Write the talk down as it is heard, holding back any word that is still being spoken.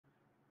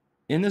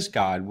In this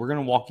guide, we're going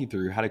to walk you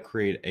through how to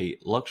create a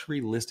luxury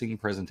listing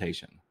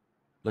presentation.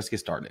 Let's get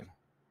started.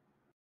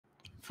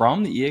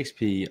 From the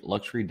eXp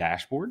Luxury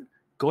Dashboard,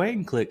 go ahead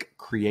and click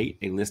Create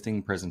a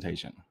Listing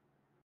Presentation.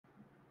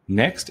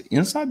 Next,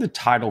 inside the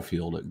title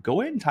field, go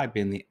ahead and type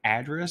in the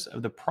address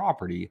of the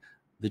property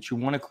that you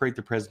want to create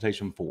the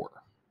presentation for.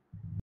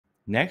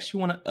 Next, you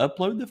want to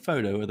upload the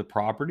photo of the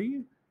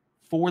property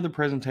for the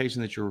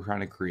presentation that you're trying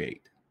to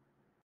create.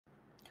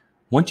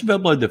 Once you've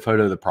uploaded the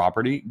photo of the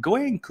property, go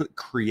ahead and click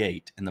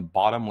Create in the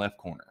bottom left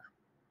corner.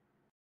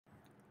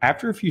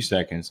 After a few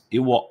seconds, it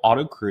will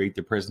auto-create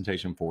the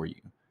presentation for you.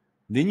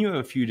 Then you have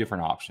a few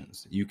different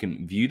options. You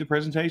can view the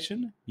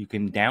presentation, you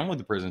can download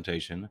the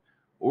presentation,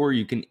 or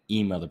you can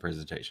email the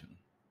presentation.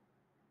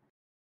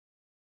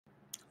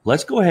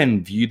 Let's go ahead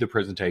and view the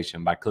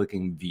presentation by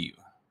clicking View.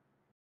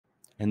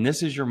 And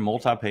this is your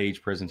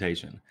multi-page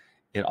presentation.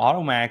 It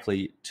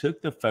automatically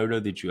took the photo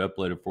that you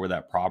uploaded for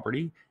that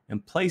property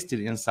and placed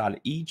it inside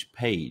each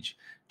page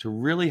to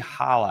really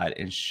highlight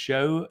and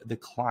show the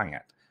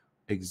client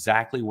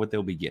exactly what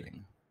they'll be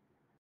getting.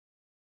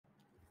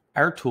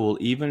 Our tool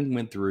even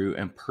went through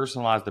and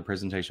personalized the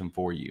presentation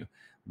for you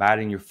by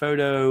adding your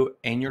photo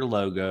and your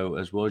logo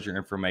as well as your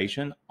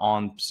information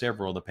on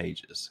several of the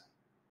pages.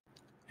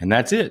 And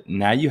that's it.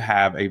 Now you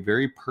have a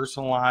very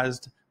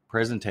personalized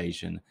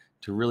presentation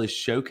to really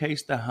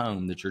showcase the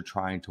home that you're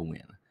trying to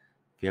win.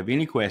 If you have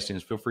any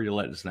questions, feel free to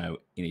let us know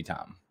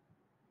anytime.